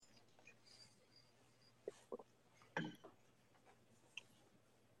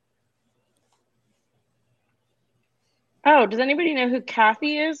Oh, does anybody know who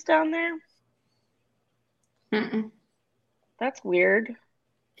Kathy is down there? Mm-mm. That's weird.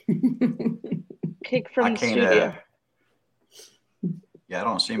 Kick I from the can't. studio. Yeah, I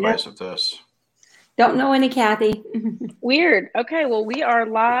don't see anybody Yep. with us. Don't know any Kathy. Weird. Okay, well, we are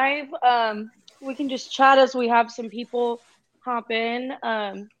live. We can just chat as we have some people hop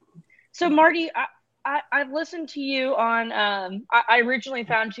in. So Marty, I've listened to you on. I originally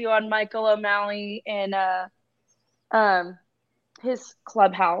found you on Michael O'Malley and um, his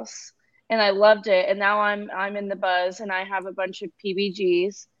Clubhouse, and I loved it. And now I'm in the buzz, and I have a bunch of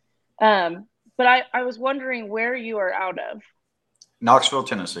PBGs. But I was wondering where you are out of. Knoxville,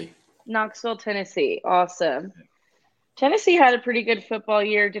 Tennessee. Knoxville, Tennessee. Awesome. Tennessee had a pretty good football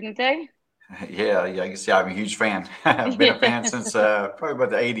year, didn't they? Yeah. I can see I'm a huge fan. I've been a fan since probably about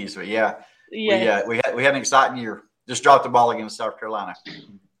the '80s. But yeah, Yes. we had an exciting year. Just dropped the ball against South Carolina.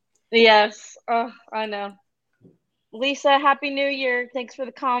 Yes. Oh, I know. Lisa, Happy New Year. Thanks for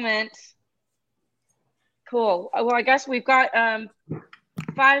the comment. Cool. Well, I guess we've got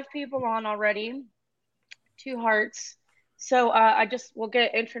 5 people on already, 2 hearts. So we'll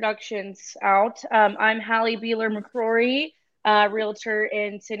get introductions out. I'm Hallie Beeler McCrory, realtor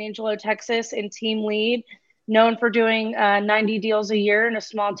in San Angelo, Texas, and team lead, known for doing 90 deals a year in a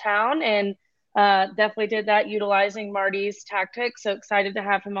small town, and definitely did that utilizing Marty's tactics. So excited to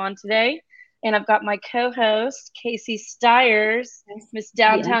have him on today. And I've got my co-host, Casey Stiers, Miss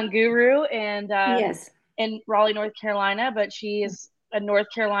Downtown Guru, and Yes. in Raleigh, North Carolina, but she is a North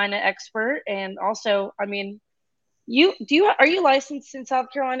Carolina expert. And also, I mean, are you licensed in South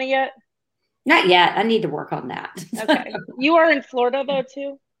Carolina yet? Not yet. I need to work on that. Okay. You are in Florida though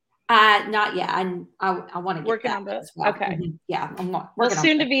too? Not yet. I want to get working that on both. as well. Okay. Mm-hmm. Yeah, I'm working well, on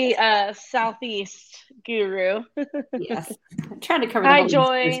soon that. to be Southeast Guru. Yes. I'm trying to cover Hi, the whole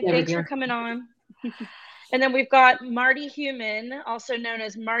Joy. Thanks for coming on. And then we've got Marty Human, also known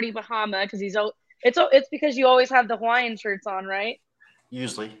as Marty Bahama, because it's because you always have the Hawaiian shirts on, right?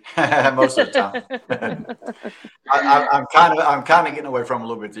 Usually, most of the time. I'm kind of getting away from them a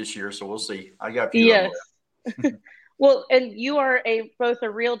little bit this year, so we'll see. I got a few yes. of them. Well, and you are both a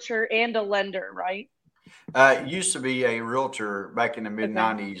realtor and a lender, right? Used to be a realtor back in the mid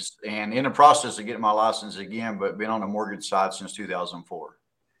 '90s, and in the process of getting my license again, but been on the mortgage side since 2004.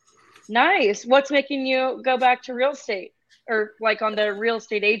 Nice. What's making you go back to real estate, or like on the real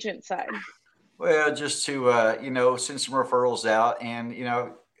estate agent side? Well, just to send some referrals out, and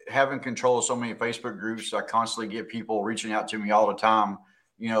having control of so many Facebook groups, I constantly get people reaching out to me all the time.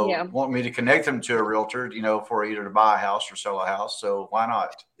 Want me to connect them to a realtor, for either to buy a house or sell a house. So why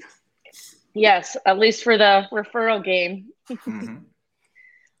not? Yes, at least for the referral game. Mm-hmm.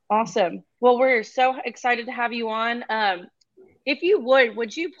 Awesome. Well, we're so excited to have you on. If you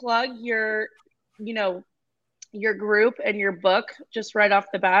would you plug your group and your book just right off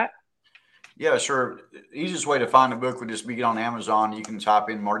the bat? Yeah, sure. The easiest way to find the book would just be get on Amazon. You can type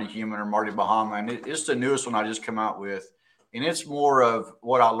in Marty Human or Marty Bahama, and it's the newest one I just come out with. And it's more of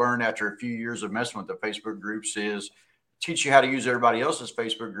what I learned after a few years of messing with the Facebook groups is teach you how to use everybody else's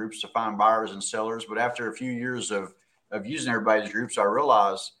Facebook groups to find buyers and sellers. But after a few years of using everybody's groups, I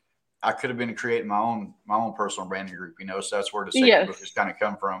realized I could have been creating my own personal branding group, so that's where the second book has kind of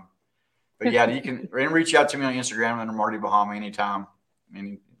come from. But yeah, you can reach out to me on Instagram under Marty Bahama anytime.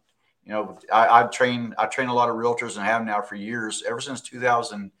 I train a lot of realtors and have now for years, ever since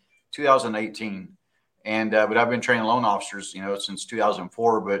 2018. And but I've been training loan officers, since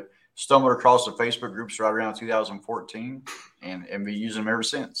 2004. But stumbled across the Facebook groups right around 2014, and been using them ever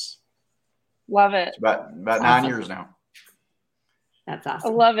since. Love it. It's about 9 years now. That's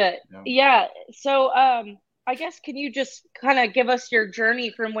awesome. I love it. Yeah. So I guess can you just kind of give us your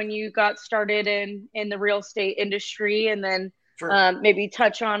journey from when you got started in the real estate industry, and then maybe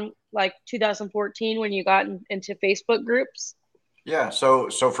touch on like 2014 when you got into Facebook groups? Yeah.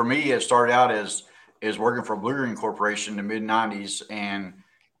 So for me, it started out as working for Blue Green Corporation in the mid '90s, and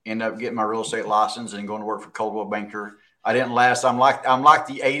ended up getting my real estate license and going to work for Coldwell Banker. I didn't last. I'm like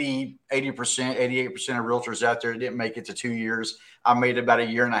the 80%, 88% of realtors out there that didn't make it to 2 years. I made about a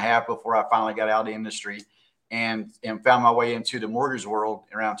year and a half before I finally got out of the industry and found my way into the mortgage world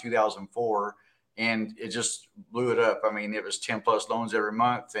around 2004. And it just blew it up. I mean, it was 10 plus loans every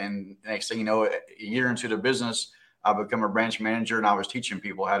month. And next thing you know, a year into the business, I become a branch manager, and I was teaching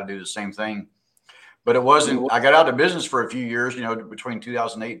people how to do the same thing. But it wasn't, I got out of business for a few years, between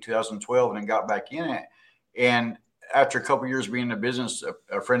 2008 and 2012, and then got back in it. And after a couple of years being in the business,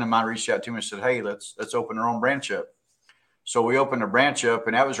 a friend of mine reached out to me and said, hey, let's open our own branch up. So we opened a branch up,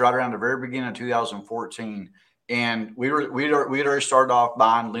 and that was right around the very beginning of 2014. And we'd already started off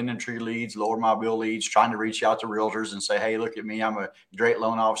buying Linden Tree leads, Lower Mobile leads, trying to reach out to realtors and say, hey, look at me. I'm a great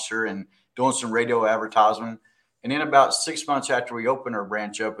loan officer, and doing some radio advertisement. And then about 6 months after we opened our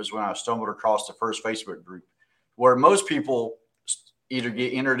branch up is when I stumbled across the first Facebook group, where most people either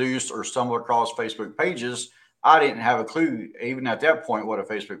get introduced or stumble across Facebook pages. I didn't have a clue, even at that point, what a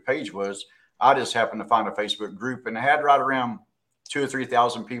Facebook page was. I just happened to find a Facebook group, and it had right around 2,000 or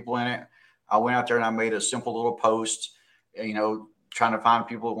 3,000 people in it. I went out there and I made a simple little post, trying to find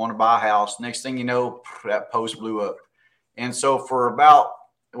people that want to buy a house. Next thing you know, that post blew up. And so for about,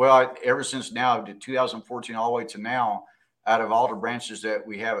 ever since now, 2014 all the way to now, out of all the branches that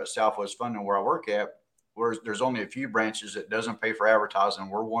we have at Southwest Funding where I work at, there's only a few branches that doesn't pay for advertising.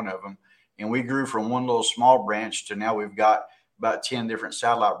 We're one of them. And we grew from one little small branch to now we've got about 10 different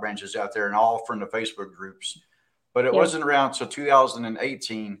satellite branches out there, and all from the Facebook groups. But it wasn't around until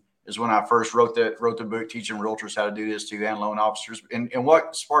 2018 is when I first wrote the book teaching realtors how to do this too, and loan officers. And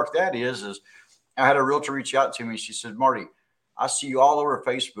what sparked that is I had a realtor reach out to me. She said, Marty, I see you all over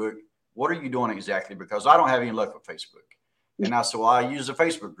Facebook. What are you doing exactly? Because I don't have any luck with Facebook. And I said, well, I use the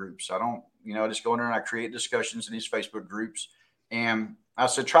Facebook groups. I don't, I just go in there and I create discussions in these Facebook groups. And I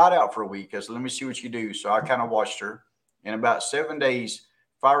said, try it out for a week. I said, let me see what you do. So I kind of watched her. In about 7 days,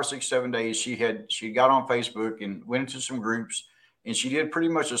 5 or 6, 7 days, she got on Facebook and went into some groups. And she did pretty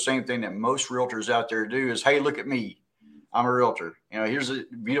much the same thing that most realtors out there do is, hey, look at me. I'm a realtor. Here's a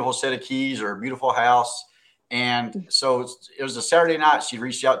beautiful set of keys or a beautiful house. And so it was a Saturday night. She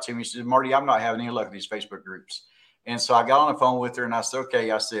reached out to me. She said, Marty, I'm not having any luck with these Facebook groups. And so I got on the phone with her and I said,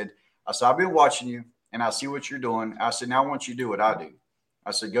 okay. I said, I've been watching you and I see what you're doing. I said, now I want you to do what I do.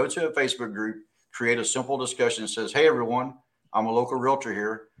 I said, go to a Facebook group, create a simple discussion that says, hey, everyone, I'm a local realtor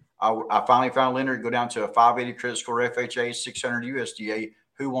here. I finally found a lender to go down to a 580 credit score FHA, 600 USDA.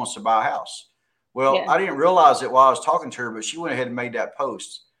 Who wants to buy a house? Well, I didn't realize it while I was talking to her, but she went ahead and made that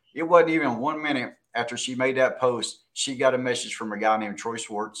post. It wasn't even 1 minute after she made that post, she got a message from a guy named Troy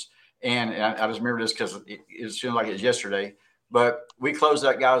Swartz. And I just remember this because it seemed like it was yesterday. But we closed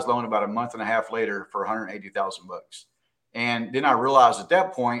that guy's loan about a month and a half later for $180,000. And then I realized at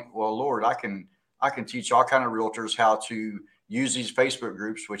that point, well, Lord, I can teach all kind of realtors how to use these Facebook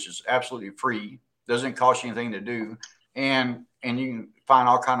groups, which is absolutely free, doesn't cost you anything to do, and you can find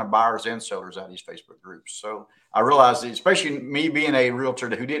all kind of buyers and sellers out of these Facebook groups. So I realized that, especially me being a realtor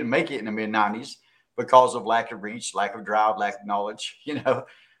who didn't make it in the mid-90s because of lack of reach, lack of drive, lack of knowledge,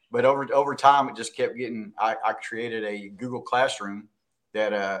 But over time, it just kept getting. I created a Google Classroom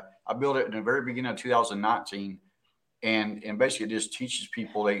that I built it in the very beginning of 2019. And basically it just teaches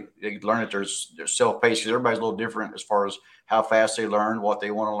people, they learn that they're self-paced, because everybody's a little different as far as how fast they learn, what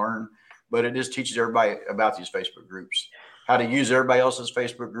they want to learn. But it just teaches everybody about these Facebook groups, how to use everybody else's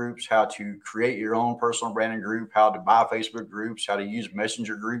Facebook groups, how to create your own personal branding group, how to buy Facebook groups, how to use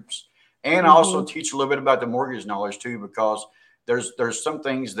messenger groups. And I also teach a little bit about the mortgage knowledge too, because there's some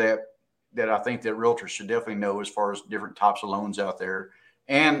things that I think that realtors should definitely know as far as different types of loans out there.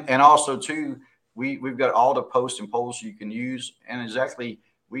 And also too, we've got all the posts and polls you can use. And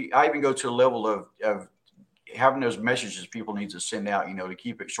I even go to the level of having those messages people need to send out, to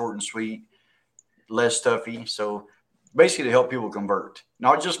keep it short and sweet, less stuffy. So basically to help people convert,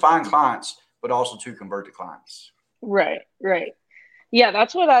 not just find clients, but also to convert to clients. Right. Yeah,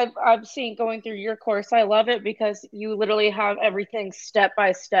 that's what I've seen going through your course. I love it because you literally have everything step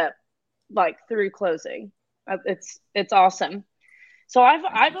by step, like through closing. It's awesome. So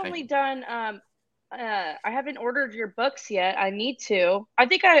I've only done I haven't ordered your books yet. I need to. I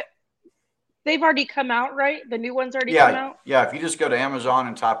think they've already come out, right? The new one's already come out? Yeah. If you just go to Amazon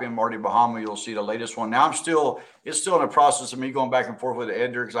and type in Marty Bahama, you'll see the latest one. Now it's still in the process of me going back and forth with the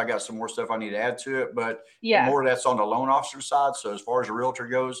editor because I got some more stuff I need to add to it. But more that's on the loan officer side. So as far as a realtor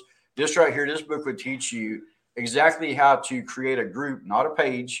goes, this right here, this book would teach you exactly how to create a group, not a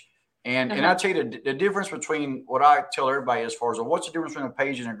page. And I tell you the difference between what I tell everybody as far as what's the difference between a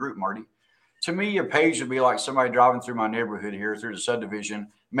page and a group, Marty? To me, a page would be like somebody driving through my neighborhood here through the subdivision,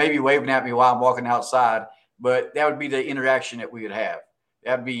 maybe waving at me while I'm walking outside, but that would be the interaction that we would have.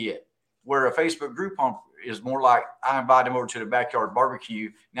 That'd be it. Where a Facebook group is more like I invite them over to the backyard barbecue.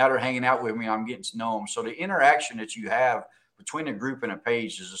 Now they're hanging out with me. I'm getting to know them. So the interaction that you have between a group and a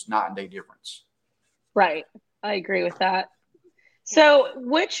page is just night and day difference. Right. I agree with that. So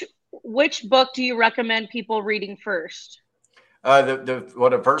which book do you recommend people reading first?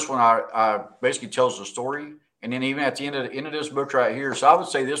 The first one I basically tells the story, and then even at the end of this book right here. So I would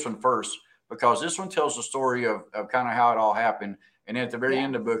say this one first because this one tells the story of kind of how it all happened, and then at the very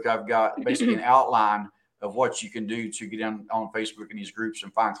end of the book, I've got basically an outline of what you can do to get on Facebook in these groups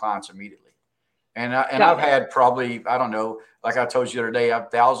and find clients immediately. I've had probably, I don't know, like I told you the other day, I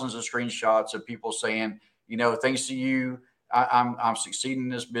have thousands of screenshots of people saying, thanks to you, I'm succeeding in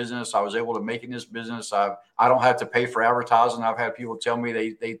this business. I was able to make in this business. I don't have to pay for advertising. I've had people tell me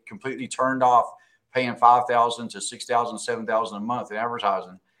they completely turned off paying $5,000 to $6,000, $7,000 a month in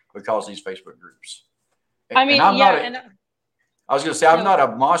advertising because of these Facebook groups. I mean, I was going to say, I'm not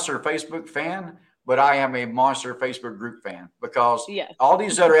a monster Facebook fan, but I am a monster Facebook group fan because all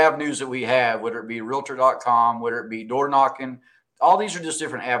these other avenues that we have, whether it be realtor.com, whether it be door knocking, all these are just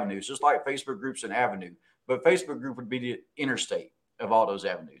different avenues, just like Facebook groups an avenue. But Facebook group would be the interstate of all those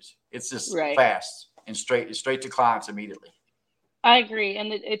avenues. It's just fast and straight to clients immediately. I agree.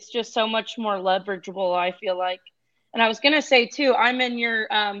 And it's just so much more leverageable, I feel like. And I was going to say, too, I'm in your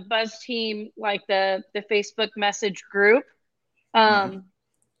Buzz team, like the Facebook message group. I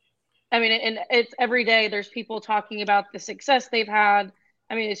mean, and it's every day there's people talking about the success they've had.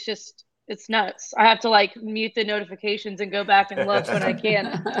 I mean, it's nuts. I have to like mute the notifications and go back and look when I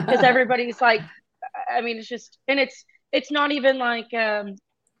can because everybody's like, I mean, it's just, and it's not even like,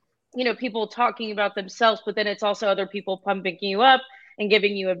 people talking about themselves, but then it's also other people pumping you up and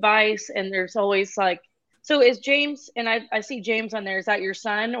giving you advice. And there's always like, so is James, and I see James on there. Is that your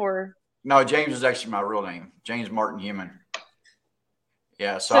son or? No, James is actually my real name. James Martin Human.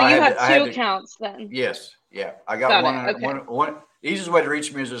 Yeah. So you have two accounts then? Yes. Yeah. I got one. Easiest way to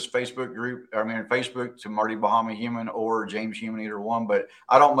reach me is this Facebook group. I mean, Facebook to Marty Bahama Human or James Human, either one. But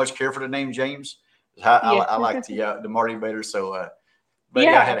I don't much care for the name James. I like the Marty better. So, I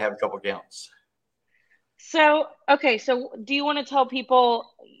had to have a couple accounts. So, okay. So do you want to tell people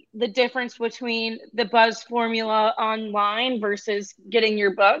the difference between the Buzz formula online versus getting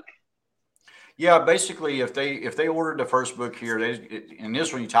your book? Yeah, basically, if they ordered the first book here, in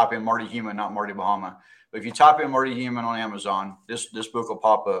this one you type in Marty Human, not Marty Bahama. But if you type in Marty Human on Amazon, this book will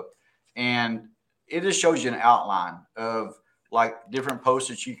pop up, and it just shows you an outline of like different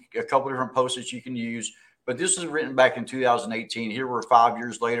posts a couple different posts that you can use. But this is written back in 2018. Here we're 5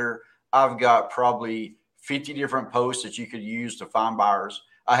 years later. I've got probably 50 different posts that you could use to find buyers.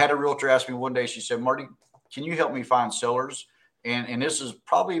 I had a realtor ask me one day. She said, "Marty, can you help me find sellers?" And this is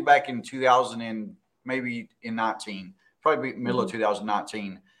probably back in 2000 and maybe in 19, probably middle of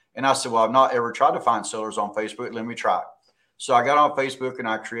 2019. And I said, "Well, I've not ever tried to find sellers on Facebook. Let me try." So I got on Facebook and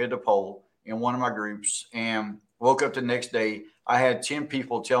I created a poll in one of my groups and woke up the next day. I had 10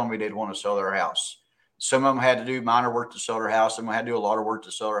 people telling me they'd want to sell their house. Some of them had to do minor work to sell their house. Some of them had to do a lot of work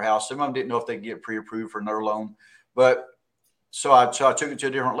to sell their house. Some of them didn't know if they'd get pre-approved for another loan. But so I took it to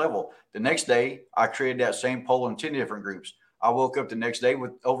a different level. The next day, I created that same poll in 10 different groups. I woke up the next day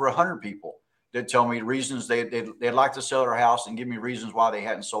with over 100 people that tell me reasons they'd like to sell their house and give me reasons why they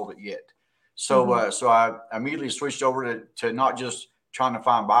hadn't sold it yet. So so I immediately switched over to not just trying to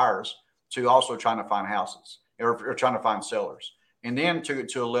find buyers, to also trying to find houses or trying to find sellers. And then took it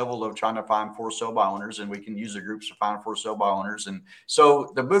to a level of trying to find for sale by owners, and we can use the groups to find for sale by owners. And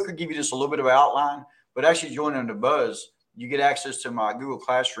so the book will give you just a little bit of an outline, but actually joining the Buzz, you get access to my Google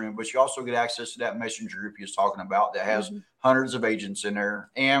Classroom, but you also get access to that messenger group he was talking about that has hundreds of agents in there.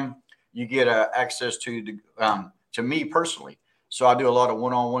 And you get access to me personally. So I do a lot of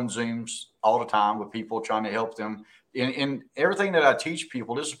one-on-one Zooms all the time with people trying to help them. In everything that I teach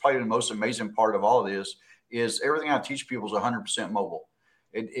people, this is probably the most amazing part of all of this, is everything I teach people is 100% mobile.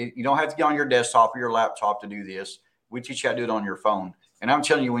 You don't have to get on your desktop or your laptop to do this. We teach you how to do it on your phone. And I'm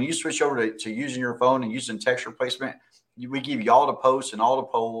telling you, when you switch over to using your phone and using text replacement, we give you all the posts and all the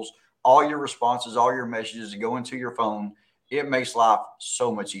polls, all your responses, all your messages to go into your phone. It makes life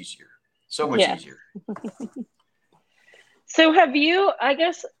so much easier. So much easier. So have you, I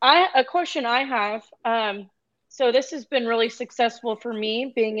guess, a question I have. So this has been really successful for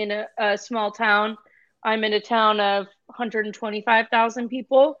me being in a small town. I'm in a town of 125,000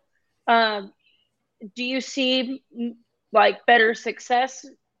 people. Do you see like better success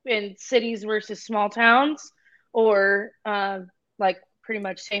in cities versus small towns, or like pretty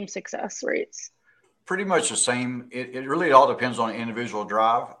much same success rates? Pretty much the same. It really all depends on individual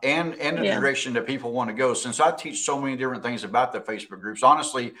drive and the direction that people want to go. Since I teach so many different things about the Facebook groups,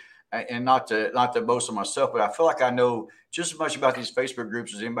 honestly, and not to boast of myself, but I feel like I know just as much about these Facebook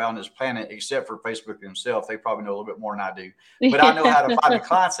groups as anybody on this planet, except for Facebook themselves. They probably know a little bit more than I do, but I know how to find the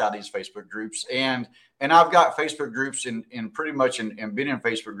clients out of these Facebook groups. And I've got Facebook groups in pretty much and been in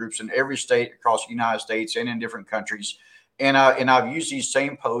Facebook groups in every state across the United States and in different countries. And I've used these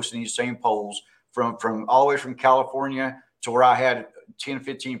same posts and these same polls from all the way from California to where I had 10,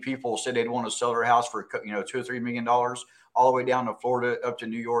 15 people said they'd want to sell their house for $2 or $3 million, all the way down to Florida, up to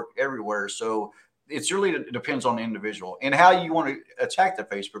New York, everywhere. So it's really depends on the individual and how you want to attack the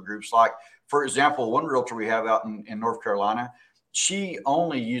Facebook groups. Like, for example, one realtor we have out in North Carolina, she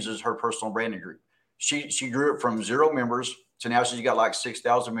only uses her personal branding group. She grew it from 0 members to now she's got like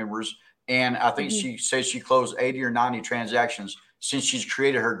 6,000 members. And I think she says she closed 80 or 90 transactions since she's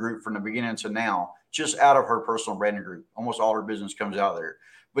created her group from the beginning to now, just out of her personal branding group. Almost all her business comes out of there.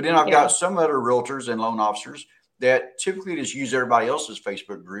 But then I've got some other realtors and loan officers that typically just use everybody else's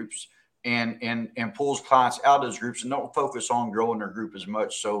Facebook groups and pulls clients out of those groups and don't focus on growing their group as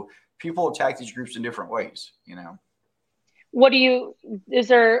much. So people attack these groups in different ways, you know. Is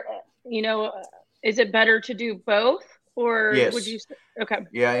there, you know, is it better to do both, or would you say, okay.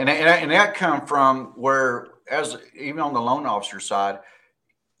 Yeah. And that come from where, as even on the loan officer side,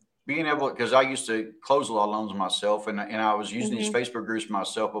 being able, because I used to close a lot of loans myself, and I was using these Facebook groups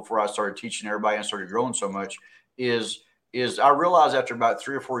myself before I started teaching everybody and started growing so much, is I realized after about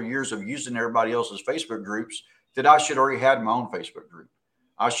 3 or 4 years of using everybody else's Facebook groups that I should already had my own Facebook group.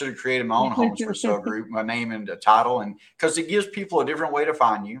 I should have created my own homes for sale group, my name and the title, and because it gives people a different way to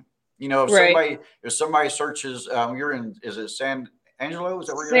find you. You know, if somebody searches, you're in, is it San Angelo? Is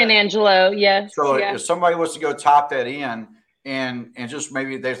that where you're San Angelo? Yes. So if somebody wants to go type that in and just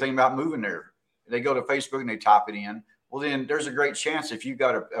maybe they're thinking about moving there, they go to Facebook and they type it in. Well, then there's a great chance if you've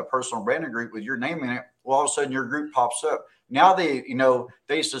got a personal branding group with your name in it, well, all of a sudden your group pops up. Now they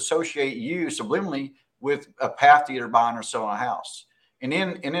associate you subliminally with a path to either buying or selling a house. And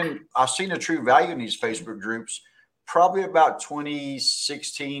then I've seen the true value in these Facebook groups probably about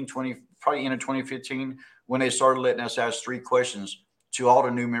 2016, probably into 2015, when they started letting us ask 3 questions to all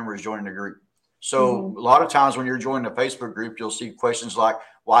the new members joining the group. So a lot of times when you're joining a Facebook group, you'll see questions like,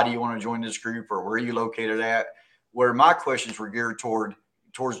 why do you want to join this group, or where are you located at? Where my questions were geared towards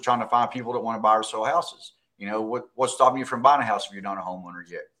trying to find people that want to buy or sell houses. You know, what's stopping you from buying a house if you're not a homeowner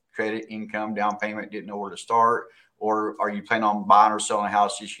yet? Credit, income, down payment, didn't know where to start, or are you planning on buying or selling a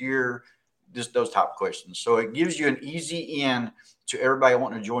house this year? Just those type of questions. So it gives you an easy in to everybody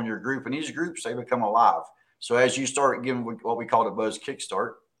wanting to join your group. And these groups, they become alive. So as you start giving what we call the Buzz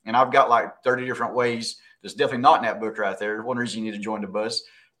Kickstart, and I've got like 30 different ways, that's definitely not in that book right there. One reason you need to join the Buzz,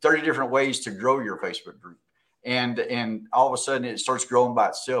 30 different ways to grow your Facebook group. And all of a sudden it starts growing by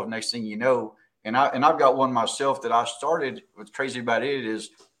itself. Next thing you know, and I've got one myself that I started. What's crazy about it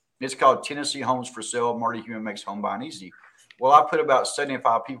is it's called Tennessee Homes for Sale. Marty Human Makes Home Buying Easy. Well, I put about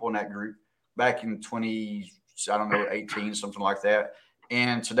 75 people in that group back in 18, something like that.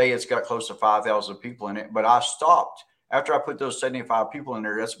 And today it's got close to 5,000 people in it. But I stopped after I put those 75 people in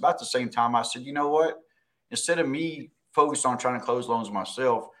there. That's about the same time I said, you know what? Instead of me focused on trying to close loans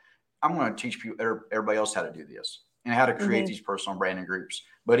myself, I'm going to teach people, everybody else, how to do this and how to create these personal branding groups.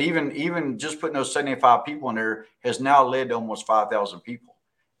 But even just putting those 75 people in there has now led to almost 5,000 people.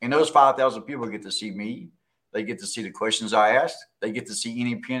 And those 5,000 people get to see me. They get to see the questions I asked. They get to see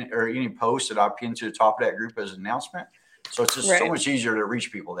any pin or any post that I pinned to the top of that group as an announcement. So it's just so much easier to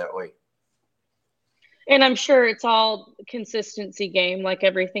reach people that way. And I'm sure it's all consistency game, like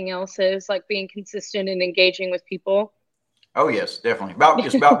everything else is, like being consistent and engaging with people. Oh, yes, definitely.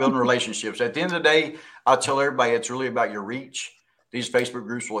 It's about building relationships. At the end of the day, I tell everybody it's really about your reach. These Facebook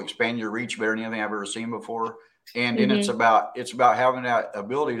groups will expand your reach better than anything I've ever seen before. And then it's about having that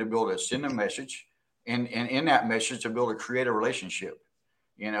ability to be able to send a message, and in that message to be able to create a relationship.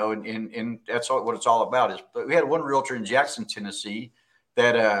 You know, and that's what it's all about. Is we had one realtor in Jackson, Tennessee,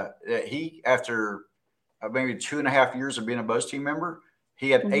 that he, after maybe 2.5 years of being a Buzz team member,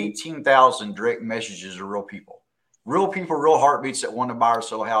 he had 18,000 direct messages of real people, real heartbeats that want to buy or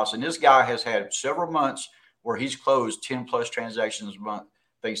sell a house. And this guy has had several months where he's closed 10 plus transactions a month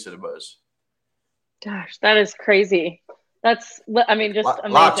thanks to the Buzz. Gosh, that is crazy. That's, I mean, just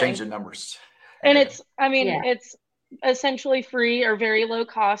amazing. A lot of changing numbers. And it's essentially free or very low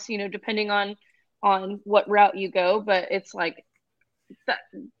cost, you know, depending on what route you go. But it's like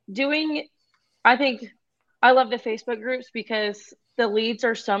I think I love the Facebook groups because the leads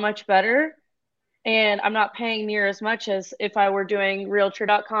are so much better, and I'm not paying near as much as if I were doing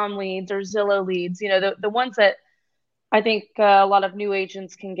realtor.com leads or Zillow leads, you know, the ones that I think a lot of new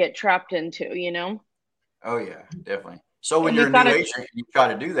agents can get trapped into, you know? Oh yeah, definitely. So when you're a new agent, you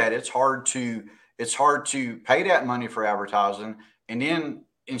try to do that. It's hard to pay that money for advertising and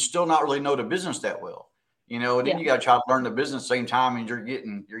still not really know the business that well, you know, and then you got to try to learn the business at the same time, and you're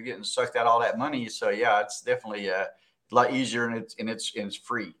getting sucked out all that money. So yeah, it's definitely a lot easier, and it's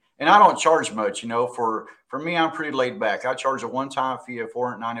free. And I don't charge much, you know, for me, I'm pretty laid back. I charge a one-time fee of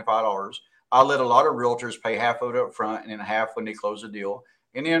 $495. I let a lot of realtors pay half of it up front and then half when they close the deal.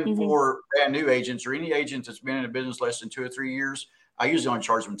 And then for brand new agents or any agent that's been in the business less than 2 or 3 years, I usually only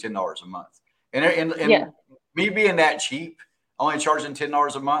charge them $10 a month. And me being that cheap, only charging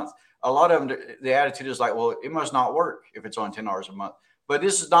 $10 a month, a lot of them, the attitude is like, well, it must not work if it's only $10 a month. But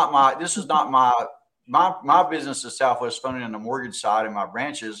this is not my business is Southwest Funding on the mortgage side and my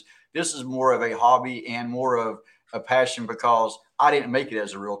branches. This is more of a hobby and more of a passion because I didn't make it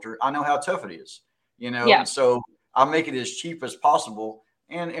as a realtor. I know how tough it is, and so I make it as cheap as possible.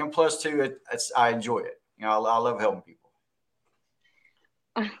 And plus two, I enjoy it. I love helping people.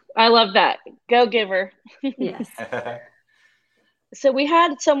 I love that. Go giver. Yes. So we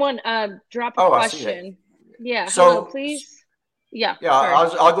had someone drop a question. Yeah. So, hello, please. Yeah.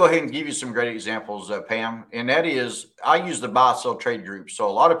 I'll go ahead and give you some great examples, Pam. And that is, I use the buy sell trade groups. So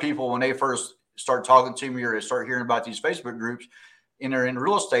a lot of people, when they first start talking to me or they start hearing about these Facebook groups and they're in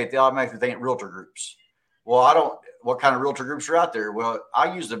real estate, they automatically think realtor groups. Well, what kind of realtor groups are out there? Well,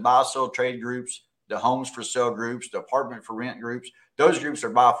 I use the buy sell trade groups, the homes for sale groups, the apartment for rent groups. Those groups are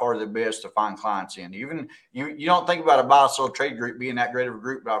by far the best to find clients in. Even you don't think about a buy sell trade group being that great of a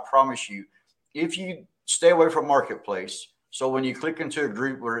group, but I promise you, if you stay away from marketplace, so when you click into a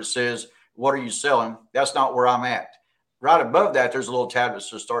group where it says, what are you selling? That's not where I'm at. Right above that, there's a little tab that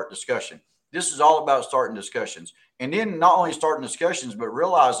says start discussion. This is all about starting discussions. And then not only starting discussions, but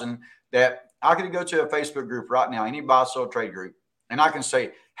realizing that I could go to a Facebook group right now, any buy, sell, trade group, and I can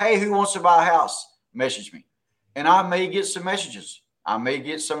say, hey, who wants to buy a house? Message me. And I may get some messages. I may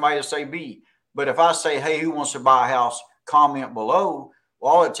get somebody to say B. But if I say, hey, who wants to buy a house? Comment below.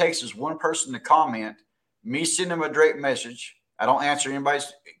 Well, all it takes is one person to comment, me send them a direct message. I don't answer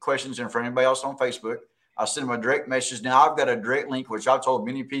anybody's questions in front of anybody else on Facebook. I send them a direct message. Now I've got a direct link, which I've told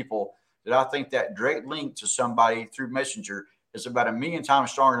many people that I think that direct link to somebody through Messenger is about 1,000,000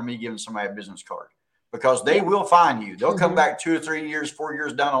 times stronger than me giving somebody a business card, because they will find you. They'll come back 2 or 3 years, 4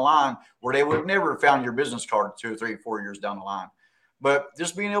 years down the line where they would have never found your business card 2 or 3, 4 years down the line. But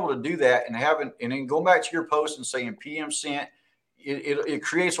just being able to do that and then going back to your post and saying PM sent, it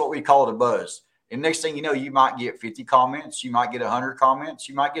creates what we call the buzz. And next thing you know, you might get 50 comments, you might get 100 comments,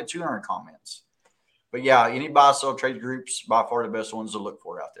 you might get 200 comments. But yeah, any buy sell trade groups, by far the best ones to look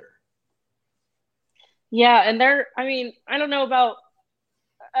for out there. Yeah, and I don't know about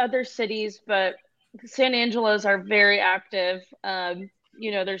other cities, but San Angelo's are very active.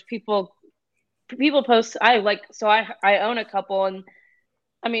 There's people post. I own a couple, and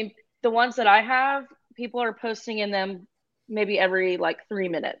the ones that I have, people are posting in them maybe every 3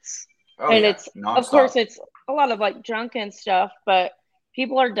 minutes. It's nonstop. Of course it's a lot of junk and stuff, but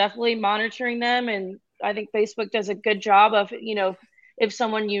people are definitely monitoring them, and I think Facebook does a good job of, if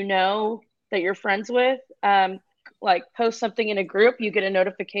someone that you're friends with post something in a group, you get a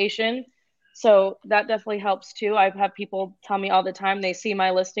notification. So that definitely helps too. I've had people tell me all the time they see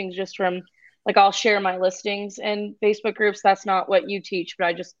my listings just from I'll share my listings and Facebook groups. That's not what you teach,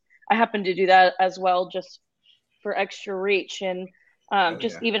 but I happen to do that as well, just for extra reach. And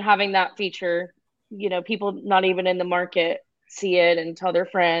even having that feature, people not even in the market see it and tell their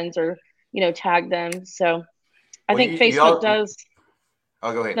friends or, tag them. So I think Facebook does.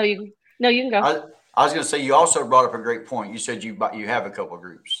 Oh, go ahead. No, you can go. I was going to say, you also brought up a great point. You said you have a couple of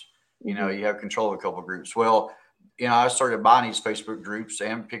groups, you have control of a couple of groups. Well, I started buying these Facebook groups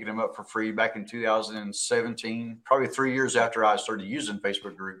and picking them up for free back in 2017, probably 3 years after I started using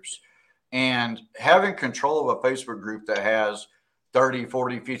Facebook groups. And having control of a Facebook group that has 30,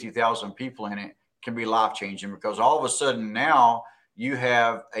 40, 50,000 people in it can be life-changing, because all of a sudden now you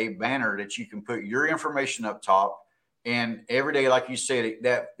have a banner that you can put your information up top. And every day, like you said,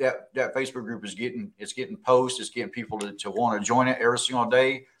 that Facebook group is getting posts, it's getting people to want to join it every single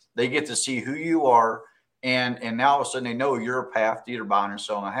day. They get to see who you are. And now all of a sudden they know you're a path to either buying or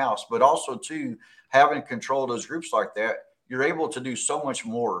selling a house. But also too, having control of those groups like that, you're able to do so much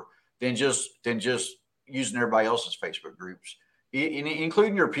more than just using everybody else's Facebook groups,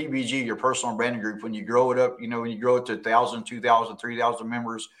 including your PBG, your personal branding group. When you grow it up, when you grow it to 1,000, 2,000, 3,000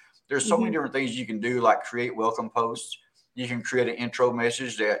 members, there's so many different things you can do, like create welcome posts. You can create an intro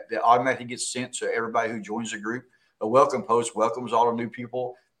message that automatically gets sent to everybody who joins the group. A welcome post welcomes all the new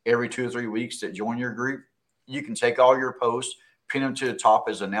people every 2 or 3 weeks that join your group. You can take all your posts, pin them to the top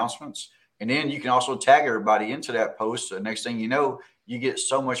as announcements, and then you can also tag everybody into that post. So next thing you know, you get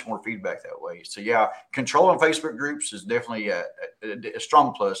so much more feedback that way. So yeah, controlling Facebook groups is definitely a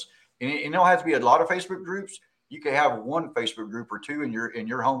strong plus. And it don't have to be a lot of Facebook groups. You could have one Facebook group or two in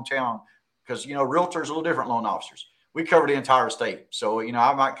your hometown, because realtors are a little different loan officers. We cover the entire state. So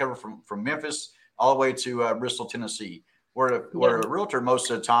I might cover from Memphis all the way to Bristol, Tennessee. Where a realtor, most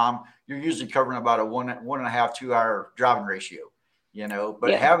of the time, you're usually covering about a 1.5, 2 hour driving ratio,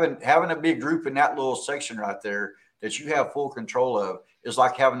 But having a big group in that little section right there that you have full control of, is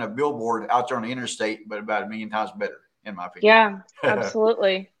like having a billboard out there on the interstate, but about 1,000,000 times better, in my opinion. Yeah,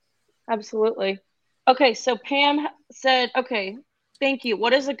 absolutely. Absolutely. Okay, so Pam said, okay, thank you.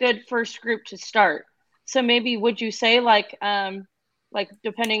 What is a good first group to start? So maybe would you say like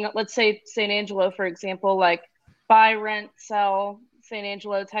depending, let's say San Angelo, for example, like buy, rent, sell San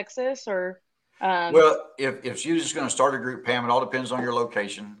Angelo, Texas, or Well, if you're just going to start a group, Pam, it all depends on your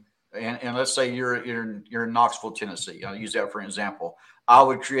location. And let's say you're in Knoxville, Tennessee. I'll use that for an example. I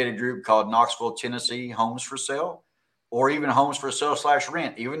would create a group called Knoxville, Tennessee Homes for Sale, or even Homes for Sale /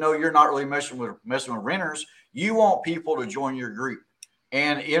 Rent. Even though you're not really messing with renters, you want people to join your group.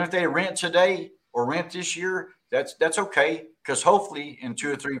 And even if they rent today or rent this year, that's okay, because hopefully in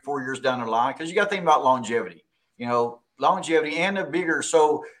 2 or 3, 4 years down the line, because you got to think about longevity. Longevity and a bigger.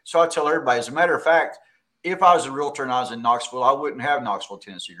 So I tell everybody, as a matter of fact, if I was a realtor and I was in Knoxville, I wouldn't have Knoxville,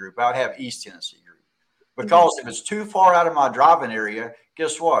 Tennessee group. I would have East Tennessee group. Because if it's too far out of my driving area,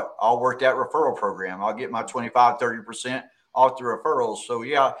 guess what? I'll work that referral program. I'll get my 25, 30% off the referrals. So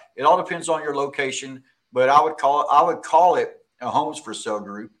yeah, it all depends on your location, but I would call it a homes for sale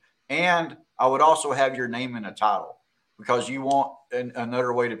group. And I would also have your name in the title, because you want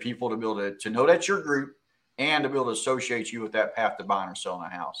another way to people to be able to know that's your group, and to be able to associate you with that path to buying or selling a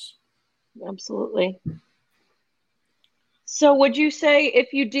house. Absolutely. So would you say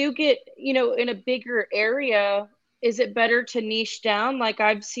if you do get, in a bigger area, is it better to niche down? Like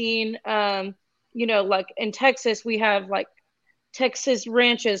I've seen, like in Texas, we have like Texas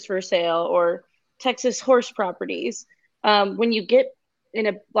ranches for sale or Texas horse properties. When you get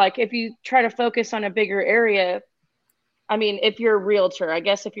if you try to focus on a bigger area, I mean, if you're a realtor, I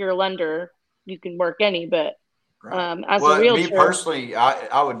guess if you're a lender, you can work any, but as a realtor. Me personally,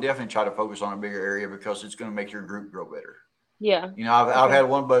 I would definitely try to focus on a bigger area, because it's going to make your group grow better. Yeah. I've had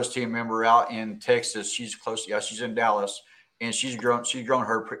one Buzz team member out in Texas. She's close. Yeah, she's in Dallas, and she's grown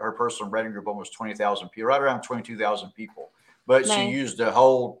her personal branding group almost 20,000 people, right around 22,000 people. But Nice. She used the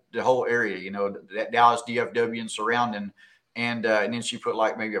whole area, Dallas, DFW, and surrounding, and then she put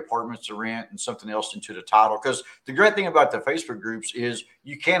like maybe apartments to rent and something else into the title. Because the great thing about the Facebook groups is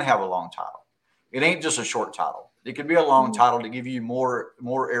you can have a long title. It ain't just a short title. It could be a long title to give you more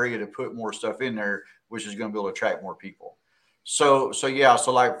area to put more stuff in there, which is going to be able to attract more people. So yeah.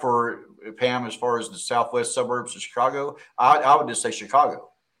 So like for Pam, as far as the southwest suburbs of Chicago, I would just say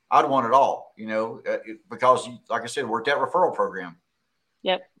Chicago. I'd want it all, because like I said, work that referral program.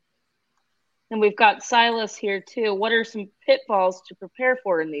 Yep. And we've got Silas here too. What are some pitfalls to prepare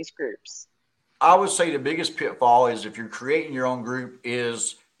for in these groups? I would say the biggest pitfall is, if you're creating your own group,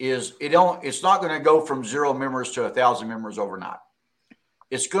 it's not going to go from 0 members to 1,000 members overnight.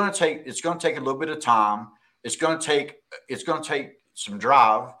 It's going to take a little bit of time. It's going to take some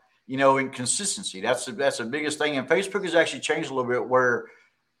drive, and consistency. That's the biggest thing. And Facebook has actually changed a little bit, where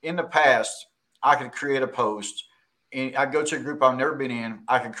in the past I could create a post, and I'd go to a group I've never been in.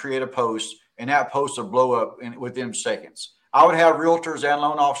 I could create a post, and that post would blow up within seconds. I would have realtors and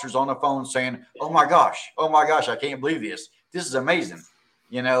loan officers on the phone saying, oh my gosh, I can't believe this. This is amazing.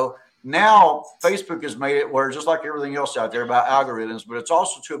 Now Facebook has made it where, just like everything else out there about algorithms, but it's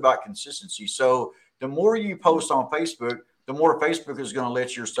also too about consistency. So the more you post on Facebook, the more Facebook is going to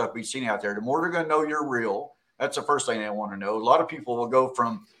let your stuff be seen out there. The more they're going to know you're real. That's the first thing they want to know. A lot of people will go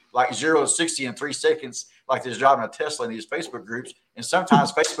from like 0 to 60 in 3 seconds, like they're driving a Tesla in these Facebook groups. And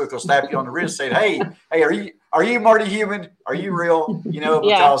sometimes Facebook will slap you on the wrist saying, hey, are you Marty human? Are you real?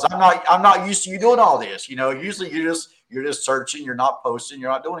 Because I'm not used to you doing all this. Usually you're just searching, you're not posting, you're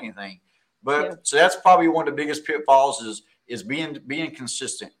not doing anything. But So that's probably one of the biggest pitfalls is being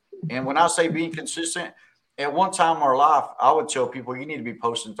consistent. And when I say being consistent, at one time in our life, I would tell people you need to be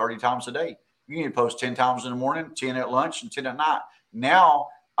posting 30 times a day. You need to post 10 times in the morning, 10 at lunch, and 10 at night. Now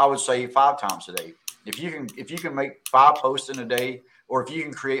I would say 5 times a day. If you can make 5 posts in a day, or if you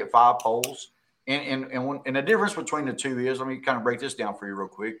can create 5 polls, and the difference between the two is, let me kind of break this down for you real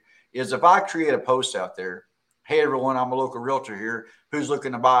quick, is if I create a post out there, hey everyone, I'm a local realtor here who's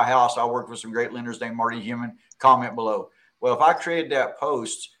looking to buy a house. I work with some great lenders named Marty Human, comment below. Well, if I created that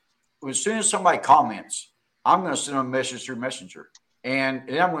post, as soon as somebody comments, I'm going to send them a message through Messenger. And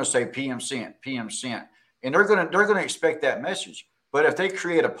then I'm going to say PM sent. And they're going to expect that message. But if they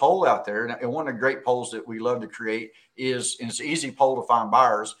create a poll out there, and one of the great polls that we love to create is, and it's an easy poll to find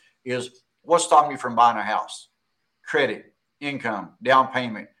buyers, is what's stopping you from buying a house? Credit, income, down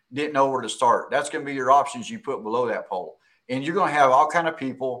payment, didn't know where to start. That's going to be your options you put below that poll. And you're going to have all kind of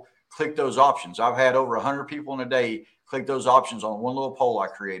people click those options. I've had over 100 people in a day click those options on one little poll I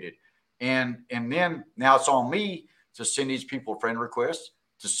created. And then now it's on me to send these people friend requests,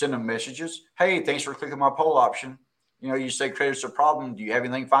 to send them messages. Hey, thanks for clicking my poll option. You say credit's a problem. Do you have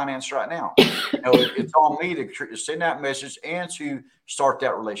anything financed right now? It's on me to send that message and to start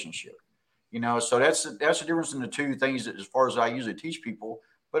that relationship. So that's the difference in the two things that, as far as I usually teach people,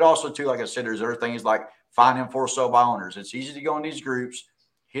 but also too, like I said, there's other things like finding for sale by owners. It's easy to go in these groups,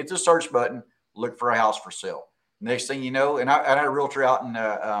 hit the search button, look for a house for sale. Next thing you know, and I had a realtor out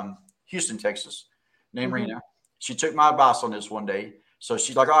in Houston, Texas, named Rena. She took my advice on this one day. So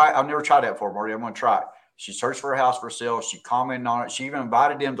she's like, all right, I've never tried that before, Marty. I'm going to try it. She searched for a house for sale. She commented on it. She even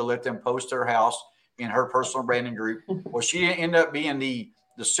invited them to let them post their house in her personal branding group. Well, she didn't end up being the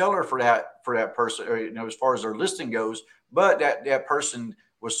seller for that person, or, as far as their listing goes. But that person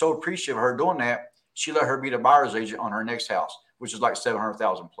was so appreciative of her doing that, she let her be the buyer's agent on her next house, which is like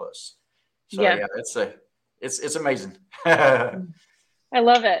 700,000 plus. So yeah, it's amazing. I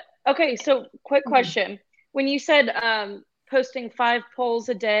love it. Okay, so quick question: when you said posting 5 polls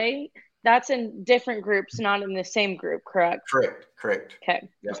a day, that's in different groups, not in the same group, correct? Correct. Okay,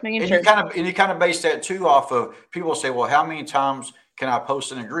 yeah. Just making and sure. You kind of base that too off of people say, well, how many times can I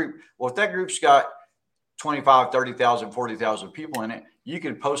post in a group? Well, if that group's got 25, 30,000, 40,000 people in it, you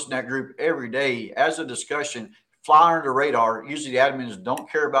can post in that group every day as a discussion, fly under the radar. Usually the admins don't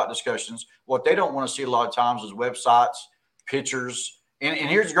care about discussions. What they don't want to see a lot of times is websites, pictures. And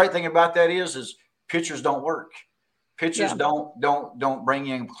here's the great thing about that is pictures don't work. Pictures don't bring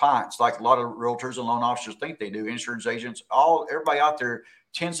in clients like a lot of realtors and loan officers think they do. Insurance agents, everybody out there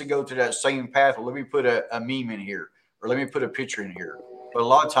tends to go to that same path. Well, let me put a meme in here, or let me put a picture in here. But a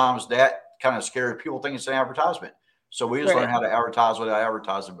lot of times that kind of scary. People think it's an advertisement. So we just learn how to advertise without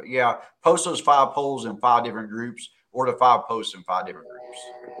advertising. But yeah, post those 5 polls in 5 different groups, or the 5 posts in 5 different groups.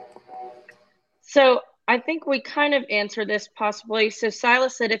 So I think we kind of answered this possibly. So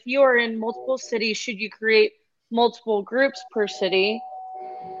Silas said, if you are in multiple cities, should you create multiple groups per city?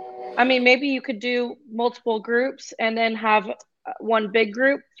 I mean, maybe you could do multiple groups and then have one big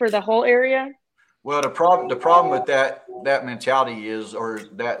group for the whole area. Well, the problem with that mentality is, or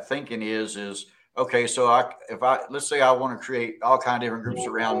that thinking is okay. So let's say I want to create all kind of different groups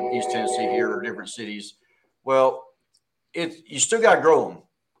around East Tennessee here, or different cities. Well, you still got to grow them.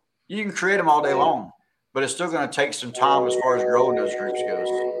 You can create them all day long, but it's still going to take some time as far as growing those groups goes.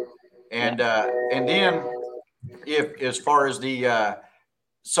 And then if, as far as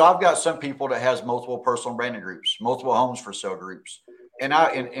so I've got some people that has multiple personal branding groups, multiple homes for sale groups. And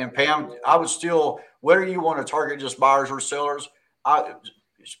Pam, I would still, whether you want to target just buyers or sellers,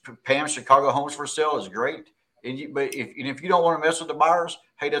 Pam, Chicago Homes for Sale is great. But if you don't want to mess with the buyers,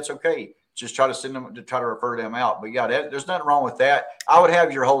 hey, that's okay. Just try to send them, to try to refer them out. But yeah, there's nothing wrong with that. I would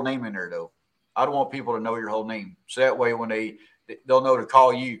have your whole name in there though. I don't want people to know your whole name. So that way when they'll know to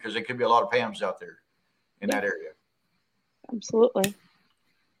call you, because there could be a lot of Pams out there in that area. Absolutely.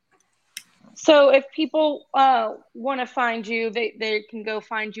 So if people want to find you, they can go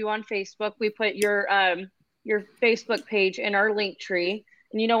find you on Facebook. We put your Facebook page in our link tree.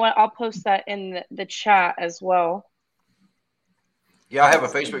 And you know what? I'll post that in the chat as well. Yeah, I have a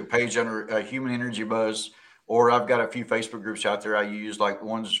Facebook page under Human Energy Buzz, or I've got a few Facebook groups out there I use, like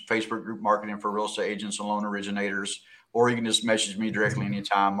one's Facebook group marketing for real estate agents and loan originators. Or you can just message me directly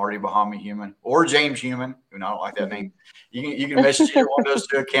anytime, Marty Bahama Human, or James Human. I don't like that name. You can message either one of those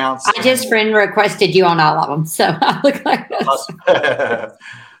 2 accounts. I just friend requested you on all of them, so I look like this.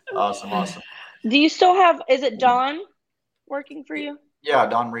 Awesome. Do you still have? Is it Dawn working for you? Yeah,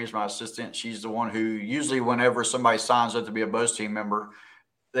 Dawn Marie's my assistant. She's the one who usually, whenever somebody signs up to be a Buzz team member,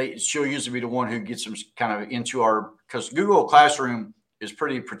 she'll usually be the one who gets them kind of into because Google Classroom is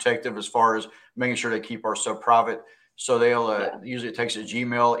pretty protective as far as making sure they keep our stuff private. So they'll usually it takes a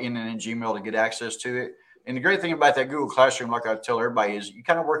Gmail in Gmail to get access to it. And the great thing about that Google Classroom, like I tell everybody, is you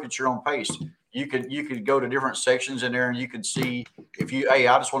kind of work at your own pace. You could go to different sections in there, and you could see I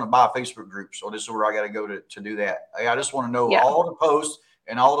just want to buy a Facebook group, so this is where I got to go to do that. Hey, I just want to know all the posts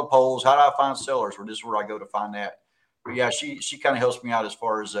and all the polls. How do I find sellers? Well, this is where I go to find that. But yeah, she kind of helps me out as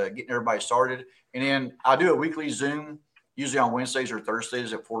far as getting everybody started. And then I do a weekly Zoom, usually on Wednesdays or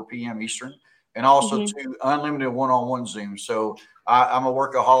Thursdays at 4 p.m. Eastern, and also 2 unlimited one-on-one Zooms. So I'm a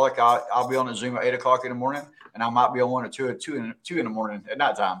workaholic. I'll be on a Zoom at 8 o'clock in the morning, and I might be on one at 2 in the morning at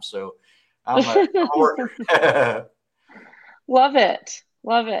nighttime. So I'm a worker. Love it.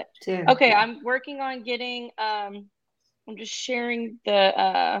 Too. Okay, I'm working on getting. I'm just sharing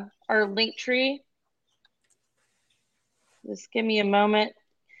our link tree. Just give me a moment.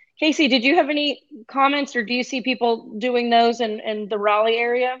 Casey, did you have any comments, or do you see people doing those in the Raleigh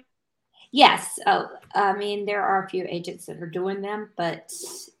area? Yes. Oh, I mean, there are a few agents that are doing them, but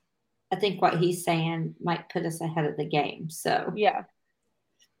I think what he's saying might put us ahead of the game. So yeah.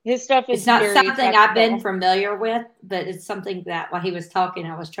 His stuff is It's not very something I've been technical. familiar with, but it's something that while he was talking,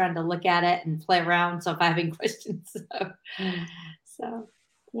 I was trying to look at it and play around. So if I have any questions, so I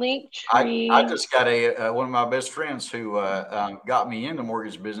Linktree. just got one of my best friends who got me into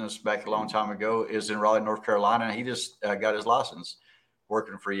mortgage business back a long time ago is in Raleigh, North Carolina. He just got his license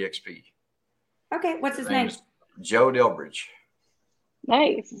working for EXP. okay, what's his His name name? is Joe Delbridge.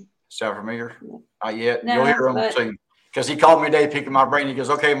 Nice. Sound familiar? Not yet. You'll No, hear him but soon. Because he called me today picking my brain. He goes,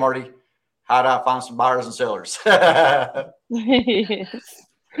 "Okay, Marty, how do I find some buyers and sellers?" I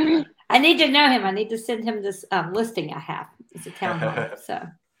need to know him. I need to send him this listing I have. It's a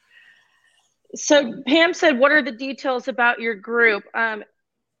townhome. So Pam said, "What are the details about your group?"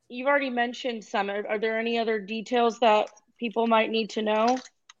 You've already mentioned some. Are there any other details that people might need to know?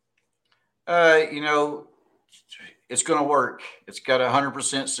 You know, it's going to work. It's got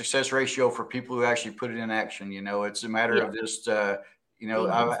 100% success ratio for people who actually put it in action. You know, it's a matter Yeah. of just,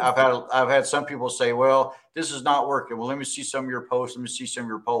 I've had some people say, well, this is not working. Well, let me see some of your posts. Let me see some of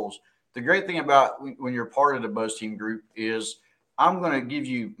your polls. The great thing about when you're part of the Buzz Team group is I'm going to give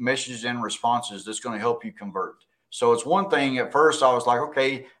you messages and responses that's going to help you convert. So it's one thing at first I was like,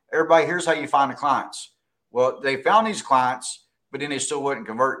 okay, everybody, here's how you find the clients. Well, they found these clients, but then they still wasn't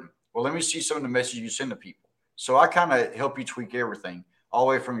converting. Well, let me see some of the messages you send to people. So I kind of help you tweak everything all the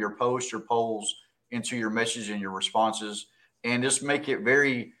way from your posts, your polls, into your message and your responses, and just make it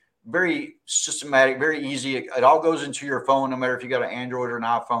very, very systematic, very easy. It all goes into your phone, no matter if you got an Android or an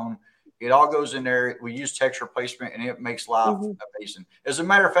iPhone. It all goes in there. We use text replacement, and it makes life amazing. As a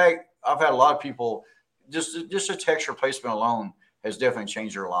matter of fact, I've had a lot of people just a text replacement alone has definitely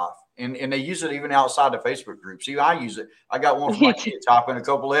changed their life. And they use it even outside the Facebook groups. Even I use it. I got one for my kid, type in a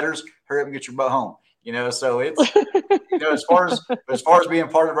couple letters, hurry up and get your butt home. You know, so it's as far as being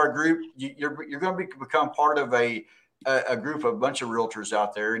part of our group, you're going to become part of a group of a bunch of realtors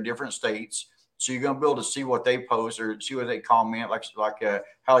out there in different states. So you're going to be able to see what they post or see what they comment, like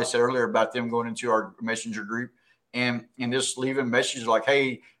Hallie said earlier about them going into our messenger group and just leaving messages like,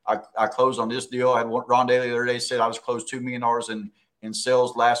 hey, I closed on this deal. I had Ron Daly the other day said I was closed $2 million in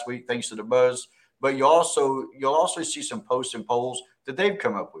sales last week thanks to the buzz. But you'll also see some posts and polls that they've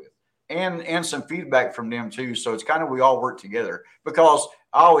come up with. And some feedback from them too. So it's kind of, we all work together, because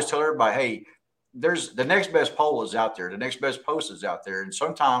I always tell everybody, hey, there's the next best poll is out there. The next best post is out there. And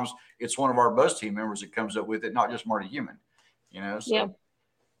sometimes it's one of our Buzz Team members that comes up with it, not just Marty Human, you know, so Yeah,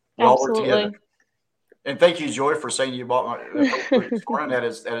 we all work absolutely. together. And thank you, Joy, for saying you bought my this morning. That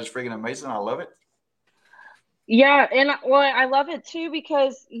is freaking amazing. I love it. Yeah, and well, I love it too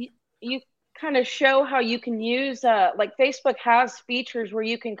because you kind of show how you can use like Facebook has features where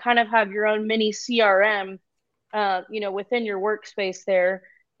you can kind of have your own mini CRM within your workspace there,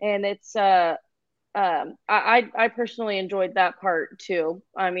 and it's I personally enjoyed that part too.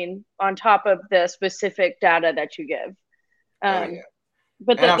 I mean, on top of the specific data that you give. Oh yeah.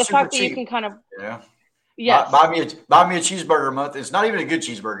 But And I'm the super fact that you cheap. can kind of Yeah. yes. Buy me a cheeseburger a month. It's not even a good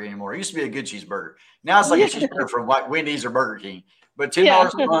cheeseburger anymore. It used to be a good cheeseburger. Now it's like a cheeseburger from like Wendy's or Burger King. But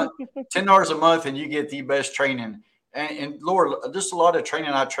 $10 a month, $10 a month, and you get the best training. And Lord, just a lot of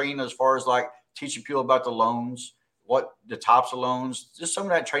training I train as far as like teaching people about the loans, what the types of loans. Just some of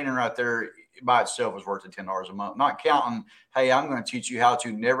that training right there by itself is worth the $10 a month. Not counting, hey, I'm going to teach you how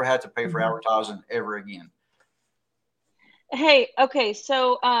to never have to pay for advertising ever again. Hey, okay,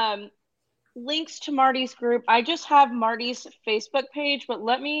 so links to Marty's group. I just have Marty's Facebook page, but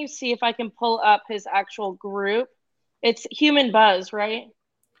let me see if I can pull up his actual group. It's Human Buzz, right?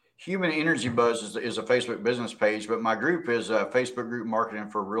 Human Energy Buzz is a Facebook business page, but my group is a Facebook group marketing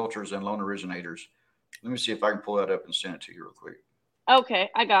for realtors and loan originators. Let me see if I can pull that up and send it to you real quick. Okay,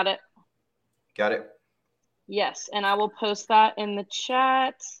 I got it. Got it? Yes, and I will post that in the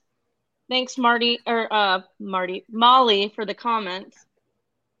chat. Thanks, Molly, for the comments.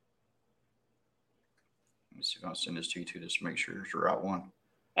 Let me see if I'll send this to you too, just to make sure it's the right one.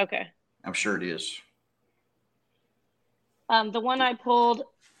 Okay. I'm sure it is. The one I pulled.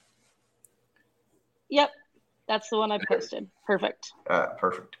 Yep, that's the one I posted. Perfect.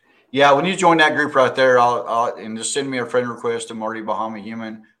 Perfect. Yeah, when you join that group right there, I'll and just send me a friend request to Marty Bahama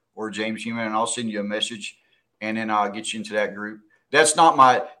Human or James Human, and I'll send you a message, and then I'll get you into that group. That's not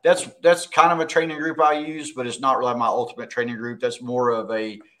my that's kind of a training group I use, but it's not really my ultimate training group. That's more of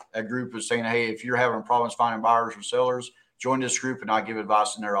a group of saying, hey, if you're having problems finding buyers or sellers, join this group, and I give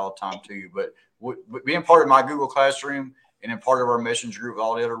advice in there all the time to you. But being part of my Google Classroom and then part of our messenger group with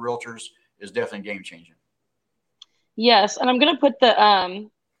all the other realtors is definitely game changing. Yes, and I'm going to put the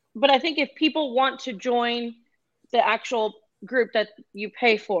but I think if people want to join the actual group that you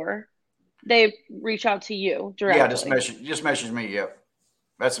pay for, they reach out to you directly. Yeah, just message me. Yep.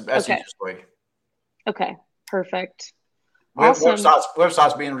 That's the easiest way. Okay. Perfect. Awesome.